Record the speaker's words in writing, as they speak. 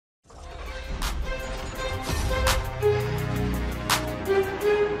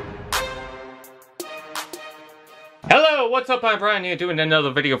what's up? I'm Brian here doing another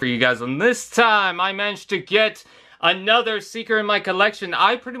video for you guys, and this time I managed to get another Seeker in my collection.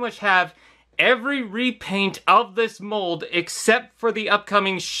 I pretty much have every repaint of this mold except for the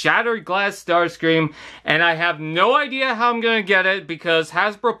upcoming Shattered Glass Starscream, and I have no idea how I'm gonna get it because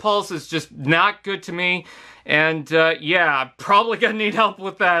Hasbro Pulse is just not good to me, and yeah, I'm probably gonna need help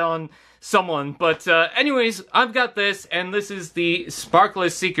with that on someone. But anyways, I've got this, and this is the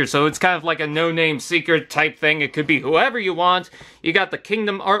Sparkless Seeker, so it's kind of like a no-name Seeker type thing. It could be whoever you want. You got the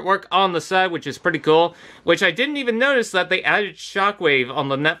Kingdom artwork on the side, which is pretty cool, which I didn't even notice that they added Shockwave on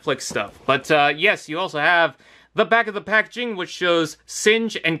the Netflix stuff. But yes, you also have the back of the packaging, which shows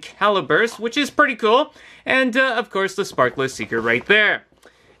Singe and Caliburst, which is pretty cool, and of course the Sparkless Seeker right there.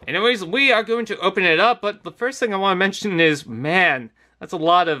 Anyways, we are going to open it up, but the first thing I want to mention is, man, that's a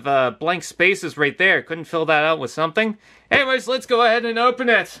lot of blank spaces right there. Couldn't fill that out with something. Anyways, let's go ahead and open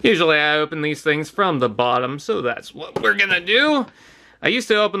it. Usually I open these things from the bottom, so that's what we're gonna do. I used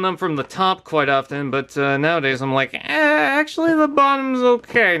to open them from the top quite often, but nowadays I'm like, actually the bottom's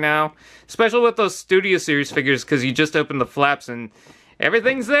okay now. Especially with those Studio Series figures, because you just open the flaps and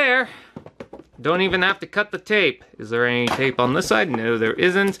everything's there. Don't even have to cut the tape. Is there any tape on this side? No, there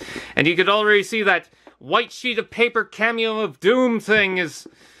isn't. And you could already see that white sheet of paper cameo of Doom thing is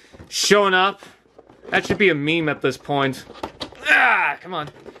showing up. That should be a meme at this point. Ah, come on.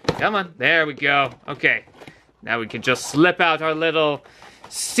 Come on. There we go. Okay. Now we can just slip out our little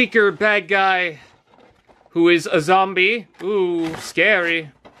Seeker bad guy who is a zombie. Ooh,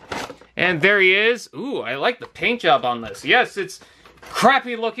 scary. And there he is. Ooh, I like the paint job on this. Yes, it's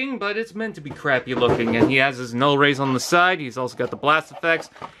crappy looking, but it's meant to be crappy looking. And he has his null rays on the side. He's also got the blast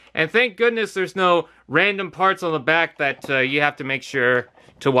effects. And thank goodness there's no random parts on the back that you have to make sure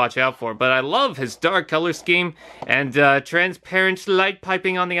to watch out for. But I love his dark color scheme and transparent light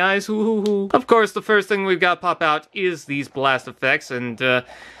piping on the eyes. Ooh. Of course, the first thing we've got pop out is these blast effects. And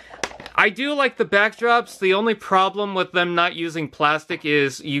I do like the backdrops. The only problem with them not using plastic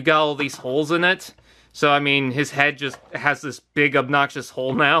is you got all these holes in it. So, I mean, his head just has this big obnoxious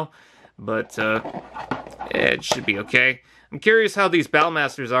hole now. But it should be okay. I'm curious how these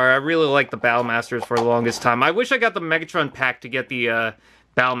Battlemasters are. I really like the Battlemasters for the longest time. I wish I got the Megatron pack to get the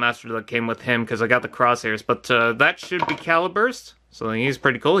Battlemaster that came with him, because I got the crosshairs. But that should be Caliburst, so he's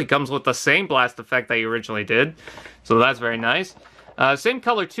pretty cool. He comes with the same blast effect that he originally did, so that's very nice. Same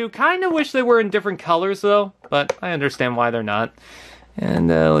color too. Kind of wish they were in different colors though, but I understand why they're not. And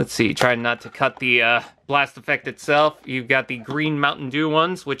let's see, try not to cut the blast effect itself. You've got the green Mountain Dew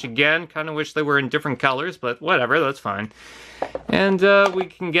ones, which again, kind of wish they were in different colors, but whatever, that's fine. And we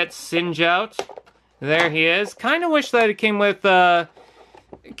can get Singe out. There he is. Kind of wish that it came with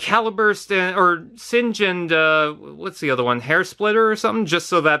Caliburst or Singe and what's the other one? Hair Splitter or something, just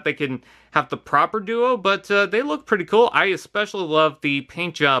so that they can have the proper duo, but they look pretty cool. I especially love the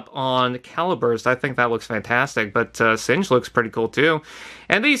paint job on Caliburst. I think that looks fantastic, but Singe looks pretty cool too.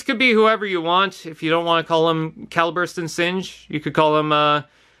 And these could be whoever you want. If you don't want to call them Caliburst and Singe, you could call them, I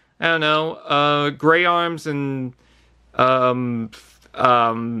don't know, Grey Arms and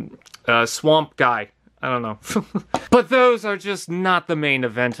Swamp Guy. I don't know. But those are just not the main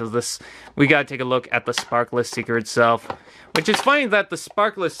event of this. We gotta take a look at the Sparkless Seeker itself. Which is funny that the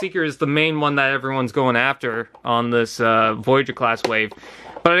Sparkless Seeker is the main one that everyone's going after on this Voyager Class wave.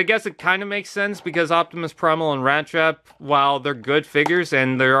 But I guess it kind of makes sense because Optimus Primal and Rat Trap, while they're good figures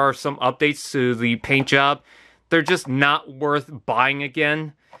and there are some updates to the paint job, they're just not worth buying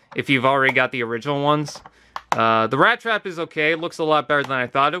again if you've already got the original ones. The Rat Trap is okay, it looks a lot better than I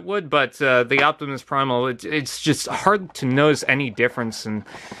thought it would, but the Optimus Primal, it's just hard to notice any difference, and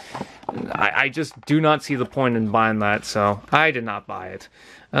I just do not see the point in buying that, so I did not buy it.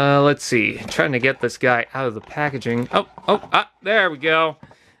 Let's see, trying to get this guy out of the packaging. There we go.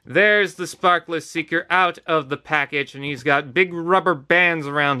 There's the Sparkless Seeker out of the package, and he's got big rubber bands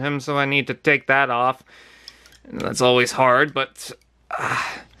around him, so I need to take that off. And that's always hard, but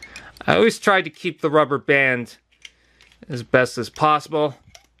I always try to keep the rubber band as best as possible,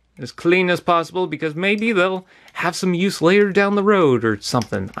 as clean as possible, because maybe they'll have some use later down the road or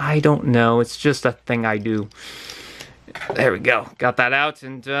something. I don't know, it's just a thing I do. There we go, got that out,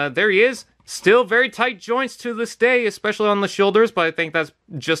 and there he is. Still very tight joints to this day, especially on the shoulders, but I think that's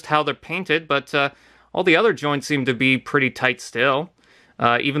just how they're painted, but all the other joints seem to be pretty tight still.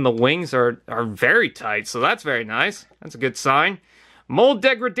 Even the wings are very tight, so that's very nice. That's a good sign. Mold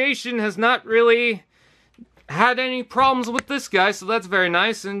degradation has not really had any problems with this guy, so that's very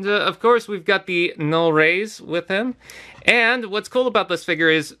nice. And of course, we've got the null rays with him. And what's cool about this figure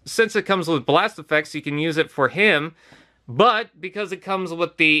is, since it comes with blast effects, you can use it for him. But because it comes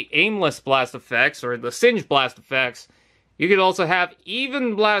with the aimless blast effects, or the Singe blast effects, You could also have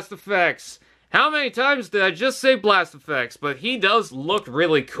even blast effects. How many times did I just say blast effects? But he does look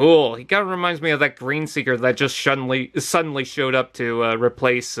really cool. He kind of reminds me of that Green Seeker that just suddenly showed up to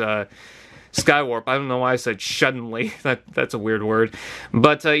replace Skywarp. I don't know why I said suddenly. That's a weird word.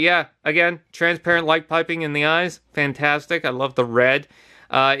 But yeah, again, transparent light piping in the eyes. Fantastic. I love the red.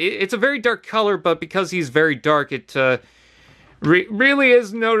 It's a very dark color, but because he's very dark, it really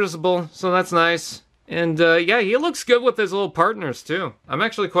is noticeable. So that's nice. And yeah, he looks good with his little partners too. I'm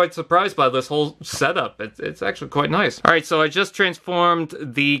actually quite surprised by this whole setup. It's actually quite nice. Alright, so I just transformed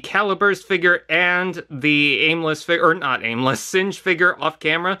the Caliburst figure and the Aimless figure, or not Aimless, Singe figure off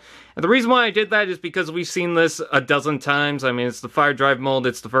camera. And the reason why I did that is because we've seen this a dozen times. I mean, it's the Fire Drive mold,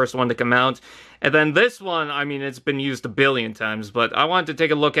 it's the first one to come out. And then this one, I mean, it's been used a billion times, but I wanted to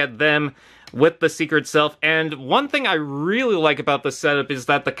take a look at them with the Seeker itself. And one thing I really like about this setup is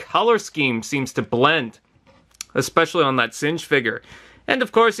that the color scheme seems to blend, especially on that Singe figure. And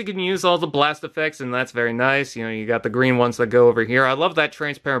of course, you can use all the blast effects, and that's very nice. You know, you got the green ones that go over here. I love that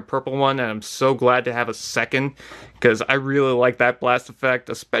transparent purple one, and I'm so glad to have a second, because I really like that blast effect,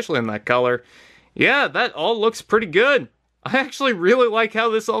 especially in that color. Yeah, that all looks pretty good. I actually really like how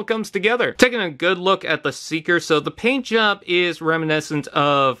this all comes together. Taking a good look at the Seeker, so the paint job is reminiscent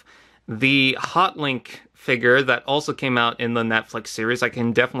of the Hotlink figure that also came out in the Netflix series. I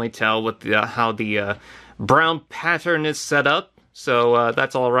can definitely tell with how the brown pattern is set up, so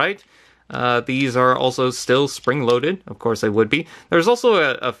that's all right. These are also still spring-loaded. Of course they would be. There's also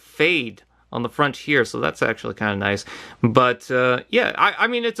a fade on the front here, so that's actually kind of nice. But yeah, I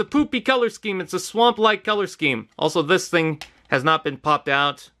mean, it's a poopy color scheme. It's a swamp-like color scheme. Also, this thing has not been popped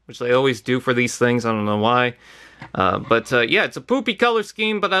out, which they always do for these things. I don't know why. But yeah, it's a poopy color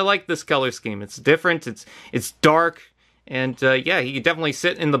scheme, but I like this color scheme. It's different, it's dark, and yeah, he could definitely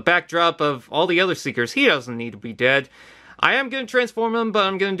sit in the backdrop of all the other Seekers. He doesn't need to be dead. I am going to transform him, but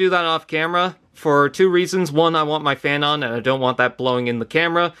I'm going to do that off camera for two reasons. One, I want my fan on, and I don't want that blowing in the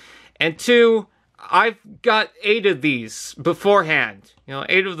camera. And two, I've got 8 of these beforehand. You know,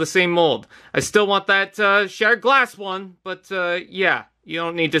 8 of the same mold. I still want that shattered glass one, but yeah. You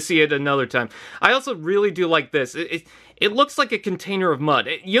don't need to see it another time. I also really do like this. It looks like a container of mud.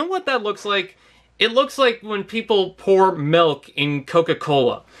 You know what that looks like? It looks like when people pour milk in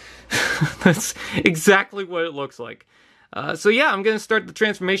Coca-Cola. That's exactly what it looks like. So yeah, I'm going to start the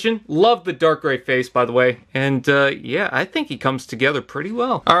transformation. Love the dark gray face, by the way. And yeah, I think he comes together pretty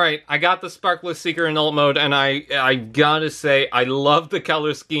well. Alright, I got the Sparkless Seeker in alt mode, and I gotta say, I love the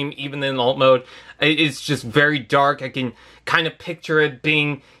color scheme even in alt mode. It's just very dark. I can kind of picture it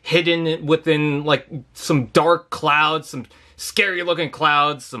being hidden within like some dark clouds, some scary looking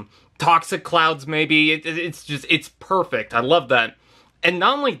clouds, some toxic clouds maybe. It's perfect. I love that. And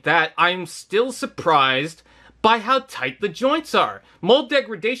not only that, I'm still surprised by how tight the joints are. Mold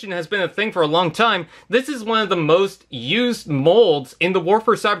degradation has been a thing for a long time. This is one of the most used molds in the War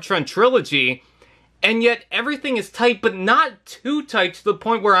for Cybertron trilogy, and yet everything is tight, but not too tight to the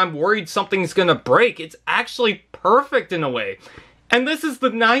point where I'm worried something's gonna break. It's actually perfect in a way. And this is the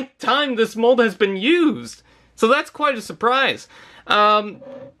 9th time this mold has been used. So that's quite a surprise. Yeah,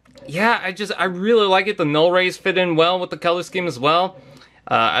 I really like it. The null rays fit in well with the color scheme as well.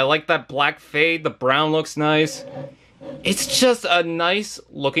 I like that black fade. The brown looks nice. It's just a nice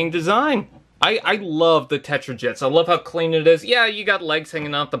looking design. I love the Tetrajets. I love how clean it is. Yeah, you got legs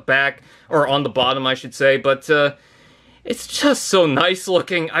hanging out the back, or on the bottom, I should say, but it's just so nice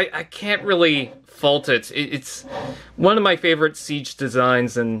looking. I can't really fault it. It's one of my favorite Siege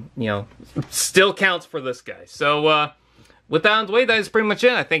designs, and, you know, still counts for this guy. So, with that out of the way, that is pretty much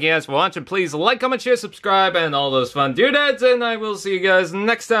it. I thank you guys for watching. Please like, comment, share, subscribe, and all those fun doodads, and I will see you guys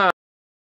next time.